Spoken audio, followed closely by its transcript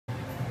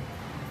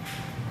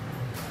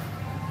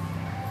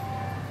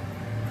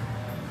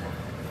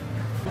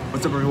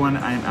What's up everyone,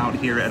 I am out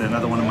here at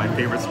another one of my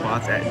favorite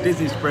spots at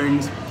Disney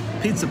Springs,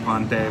 Pizza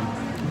Ponte.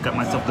 Got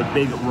myself the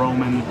Big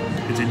Roman.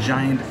 It's a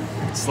giant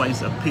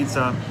slice of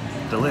pizza,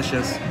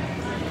 delicious,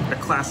 a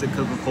classic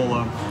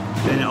Coca-Cola.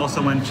 Then I also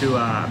went to,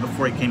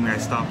 before I came here, I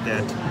stopped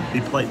at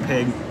the Polite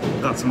Pig,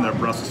 got some of their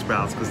Brussels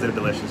sprouts because they're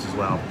delicious as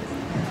well.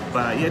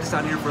 But yeah, just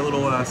out here for a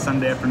little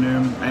Sunday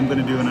afternoon. I'm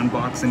gonna do an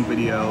unboxing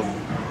video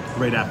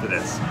right after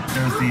this.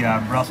 There's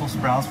the Brussels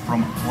sprouts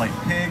from Polite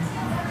Pig,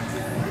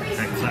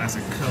 that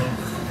classic Coke.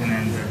 And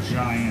then the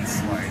giant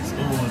slice.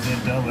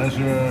 Oh, they're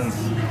delicious.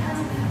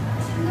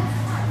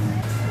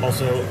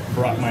 Also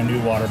brought my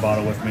new water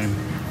bottle with me.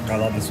 I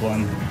love this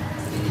one.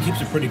 It keeps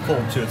it pretty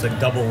cold too. It's like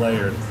double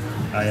layered.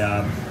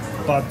 I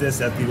bought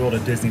this at the old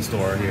Disney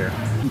store here.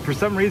 For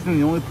some reason,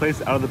 the only place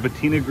out of the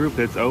Patina group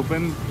that's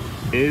open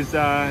is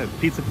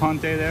Pizza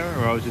Ponte there,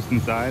 or I was just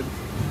inside.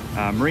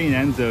 Marie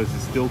and Enzo's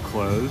is still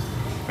closed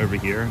over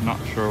here.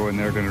 Not sure when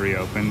they're gonna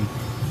reopen.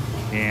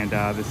 And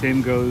the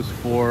same goes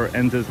for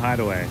Enzo's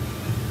Hideaway.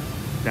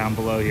 Down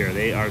below here,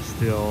 they are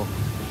still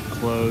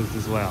closed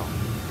as well.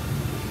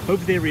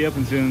 Hope they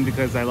reopen soon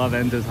because I love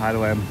Enzo's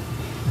Hideaway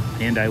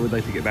and I would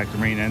like to get back to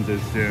Marie and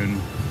Enzo's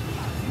soon.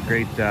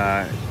 Great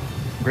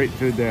great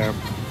food there.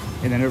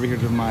 And then over here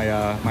to my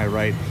my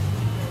right,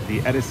 the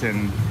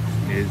Edison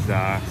is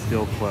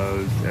still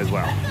closed as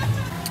well.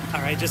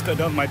 All right, just got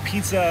done with my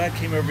pizza.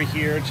 Came over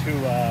here to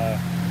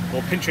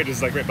well, Pinterest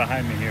is like right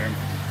behind me here.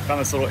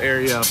 Found this little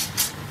area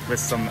with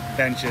some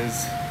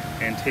benches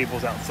and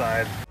tables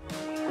outside.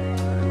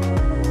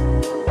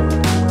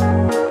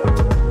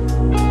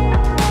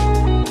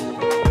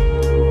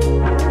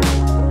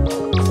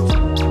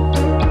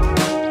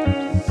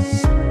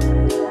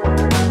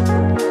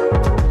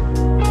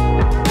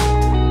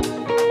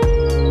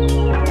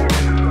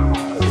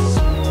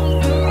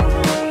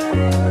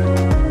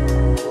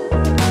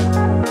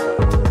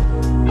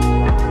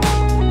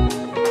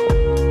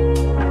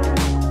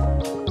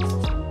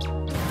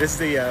 This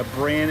is the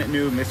brand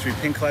new Mystery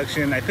Pin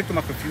collection. I picked them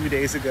up a few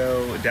days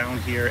ago down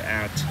here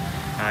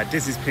at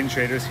Disney's Pin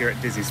Traders here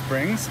at Disney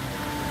Springs.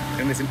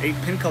 And it's an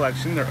 8-pin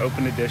collection, they're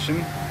open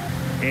edition.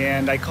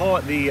 And I call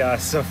it the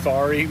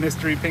Safari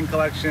Mystery Pin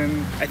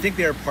collection. I think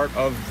they're part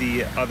of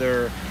the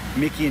other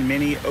Mickey and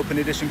Minnie open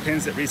edition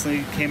pins that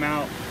recently came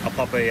out. I'll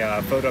pop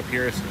a photo up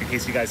here in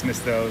case you guys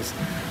missed those.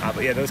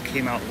 But yeah, those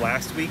came out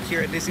last week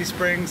here at Disney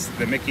Springs.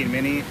 The Mickey and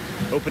Minnie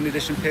open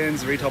edition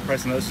pins, the retail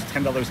price on those is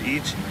 $10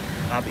 each.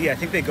 But yeah, I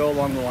think they go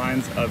along the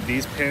lines of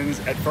these pins.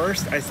 At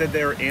first, I said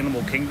they were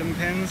Animal Kingdom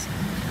pins,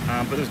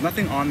 but there's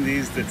nothing on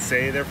these that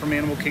say they're from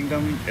Animal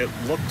Kingdom. It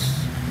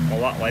looks a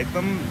lot like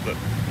them, but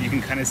you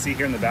can kind of see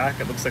here in the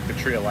back, it looks like the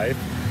Tree of Life.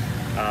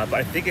 But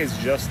I think it's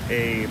just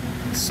a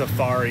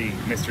Safari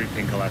Mystery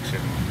Pin collection.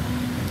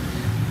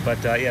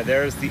 But yeah,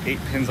 there's the 8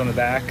 pins on the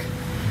back.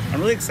 I'm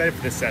really excited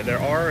for this set.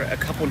 There are a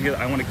couple in here that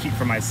I want to keep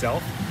for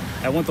myself.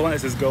 I want the one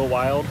that says Go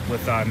Wild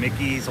with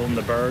Mickey, he's holding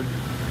the bird.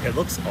 It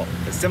looks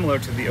similar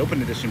to the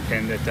open edition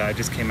pin that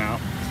just came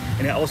out.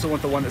 And I also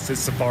want the one that says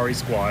Safari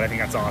Squad. I think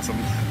that's awesome.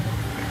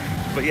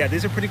 But yeah,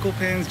 these are pretty cool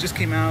pins. Just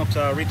came out,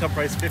 retail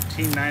price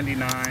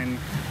 $15.99.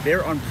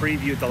 They're on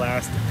preview at the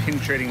last pin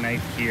trading night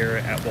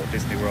here at Walt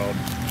Disney World.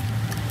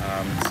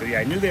 So yeah,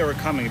 I knew they were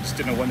coming, I just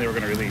didn't know when they were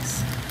gonna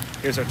release.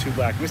 Here's our 2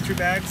 black mystery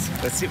bags.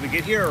 Let's see what we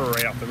get here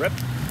right off the rip.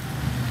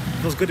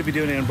 Feels good to be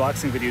doing an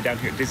unboxing video down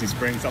here at Disney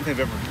Springs. I don't think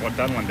I've ever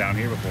done one down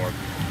here before.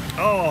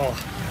 Oh!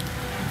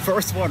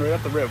 First one right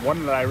off the rip,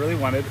 one that I really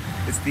wanted.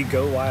 It's the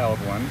Go Wild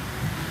one. I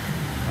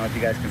don't know if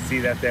you guys can see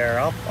that there.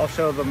 I'll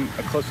show them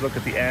a closer look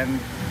at the end.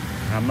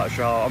 I'm not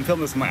sure how, I'm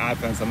filming this on my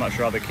iPhone, so I'm not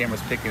sure how the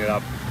camera's picking it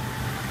up.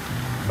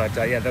 But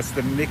yeah, that's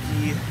the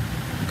Mickey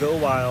Go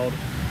Wild.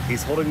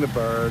 He's holding the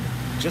bird,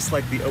 just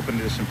like the open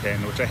edition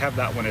pin, which I have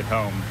that one at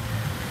home.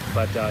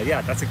 But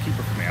yeah, that's a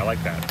keeper for me, I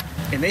like that.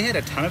 And they had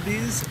a ton of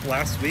these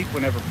last week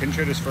whenever Pin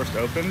Traders first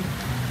opened.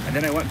 And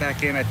then I went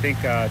back in, I think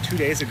 2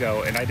 days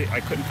ago, and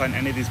I couldn't find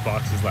any of these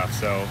boxes left.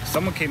 So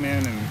someone came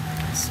in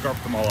and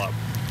scarfed them all up.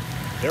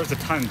 There was a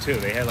ton too.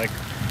 They had like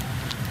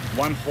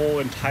one whole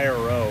entire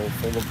row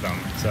full of them.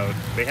 So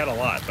they had a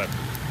lot, but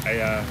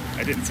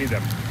I didn't see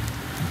them.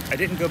 I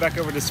didn't go back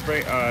over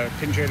to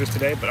Pin Traders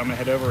today, but I'm gonna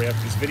head over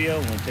after this video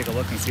and we'll take a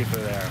look and see if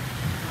they're there.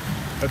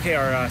 Okay,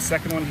 our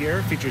second one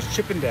here features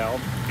Chip 'n Dale.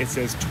 It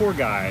says tour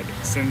guide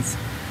since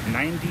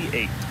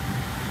 '98.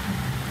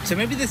 So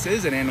maybe this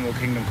is an Animal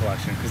Kingdom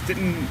collection, because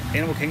didn't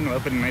Animal Kingdom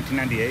open in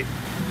 1998?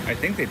 I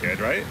think they did,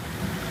 right?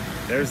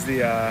 There's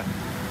the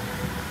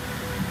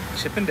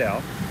Chip 'n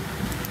Dale.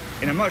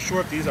 And I'm not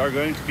sure if these are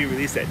going to be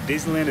released at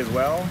Disneyland as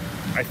well.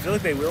 I feel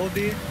like they will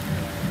be,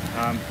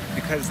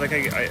 because like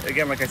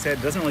again, like I said,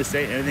 it doesn't really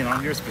say anything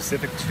on here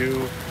specific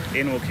to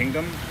Animal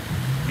Kingdom.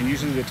 And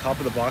usually the top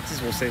of the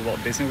boxes will say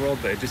Walt Disney World,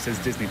 but it just says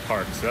Disney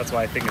Park. So that's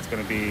why I think it's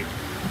going to be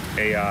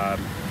a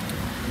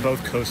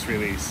both coast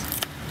release.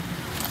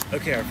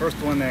 Okay, our first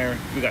one there,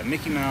 we got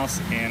Mickey Mouse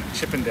and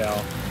Chip 'n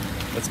Dale.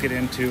 Let's get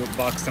into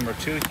box number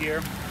 2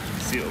 here,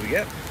 see what we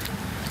get.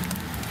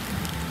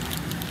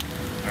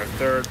 Our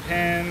third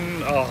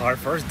pin, oh, our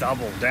first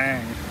double,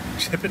 dang.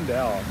 Chip 'n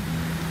Dale.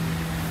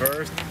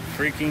 First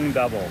freaking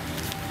double.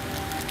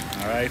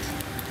 All right.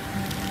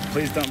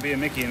 Please don't be a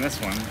Mickey in this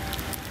one.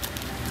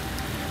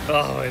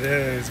 Oh, it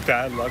is.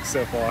 Bad luck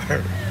so far.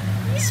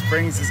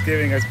 Springs is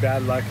giving us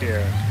bad luck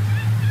here.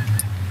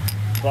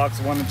 Blocks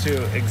 1 and 2,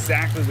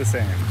 exactly the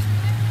same.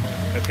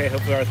 Okay,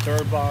 hopefully our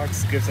third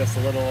box gives us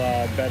a little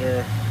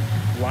better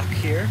luck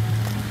here.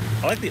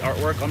 I like the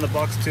artwork on the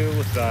box too,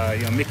 with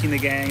you know, Mickey and the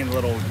gang and the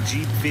little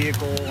Jeep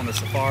vehicle on the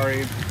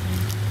safari.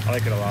 I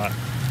like it a lot.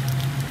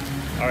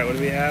 All right, what do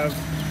we have?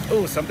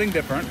 Oh, something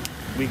different.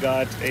 We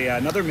got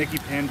another Mickey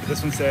pin, but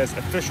this one says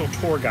official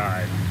tour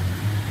guide.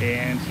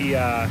 And he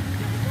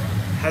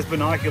has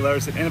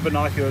binoculars, and in the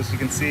binoculars you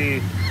can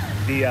see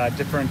the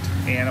different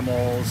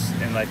animals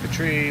and like the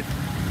tree.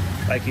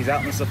 Like he's out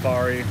in the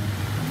safari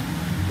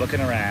looking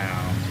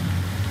around.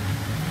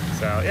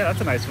 So yeah,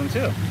 that's a nice one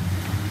too.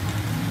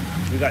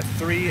 We got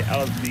 3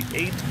 out of the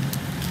 8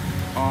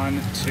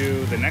 on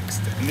to the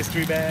next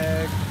mystery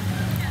bag.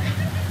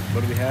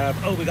 What do we have?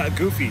 Oh, we got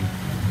Goofy.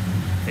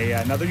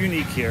 Another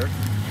unique here.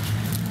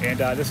 And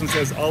this one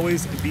says,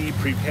 always be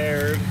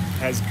prepared.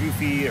 Has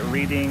Goofy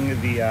reading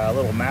the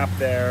little map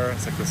there.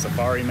 It's like the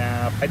safari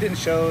map. I didn't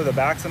show the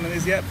backs on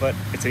these yet, but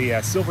it's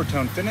a silver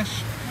tone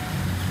finish.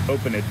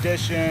 Open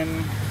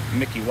edition,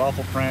 Mickey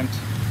waffle print.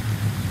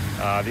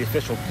 The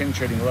official pin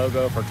trading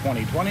logo for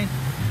 2020.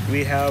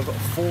 We have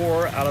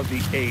 4 out of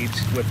the 8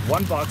 with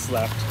 1 box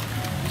left.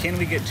 Can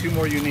we get 2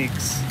 more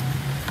uniques?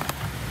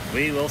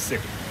 We will see.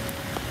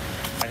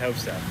 I hope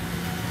so.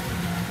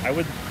 I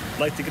would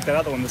like to get that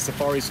other one, the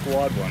Safari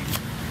Squad one.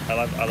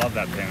 I love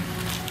that pin.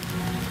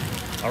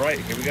 All right,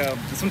 here we go.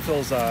 This one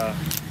feels a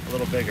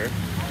little bigger.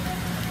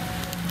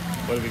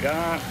 What do we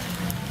got?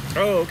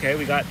 Oh, okay,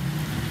 we got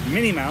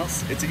Minnie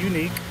Mouse. It's a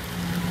unique.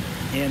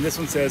 And this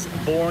one says,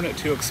 Born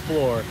to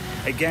Explore.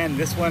 Again,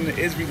 this one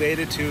is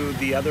related to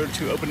the other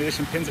 2 open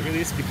edition pins it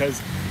released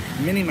because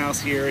Minnie Mouse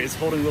here is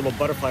holding a little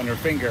butterfly in her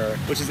finger,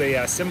 which is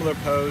a similar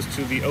pose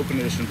to the open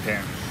edition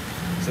pin.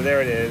 So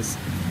there it is,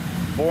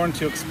 Born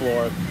to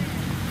Explore.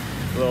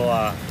 A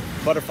little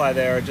butterfly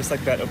there, just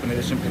like that open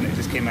edition pin that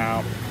just came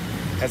out.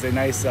 Has a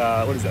nice,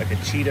 what is it, like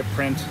a cheetah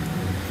print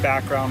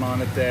background on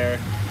it there.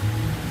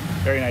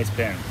 Very nice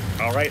pin.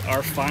 All right,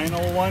 our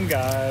final one,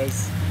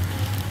 guys.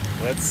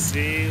 Let's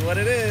see what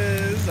it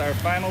is. Our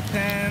final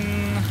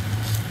pin.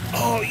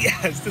 Oh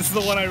yes, this is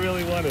the one I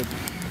really wanted.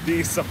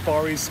 The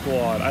Safari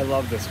Squad. I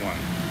love this one.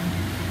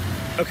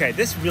 Okay,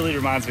 this really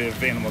reminds me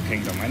of Animal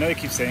Kingdom. I know I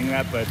keep saying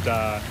that, but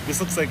this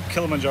looks like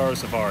Kilimanjaro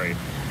Safari.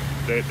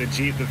 The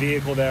Jeep, the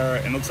vehicle there,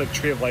 and it looks like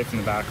Tree of Life in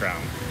the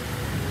background.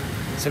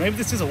 So maybe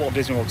this is a Walt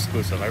Disney World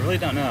exclusive. I really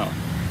don't know.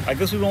 I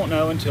guess we won't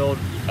know until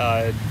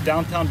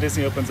Downtown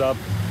Disney opens up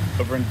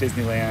over in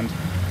Disneyland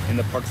in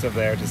the parks over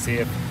there to see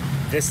if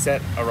this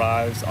set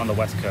arrives on the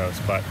West Coast.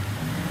 But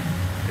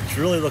it's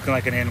really looking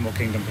like an Animal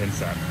Kingdom pin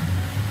set.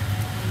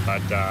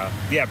 But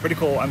yeah, pretty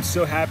cool. I'm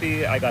so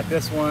happy I got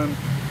this one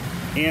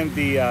and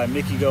the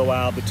Mickey Go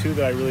Wild, the 2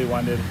 that I really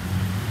wanted.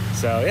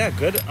 So yeah,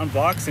 good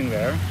unboxing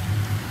there.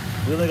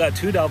 We only got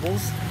 2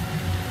 doubles,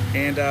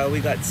 and we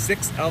got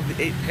 6 out of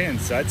the 8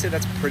 pins, so I'd say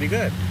that's pretty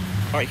good.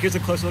 All right, here's a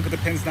closer look at the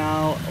pins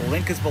now. A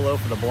link is below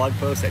for the blog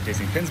post at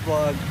Disney Pins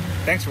blog.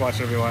 Thanks for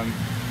watching, everyone.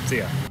 See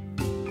ya.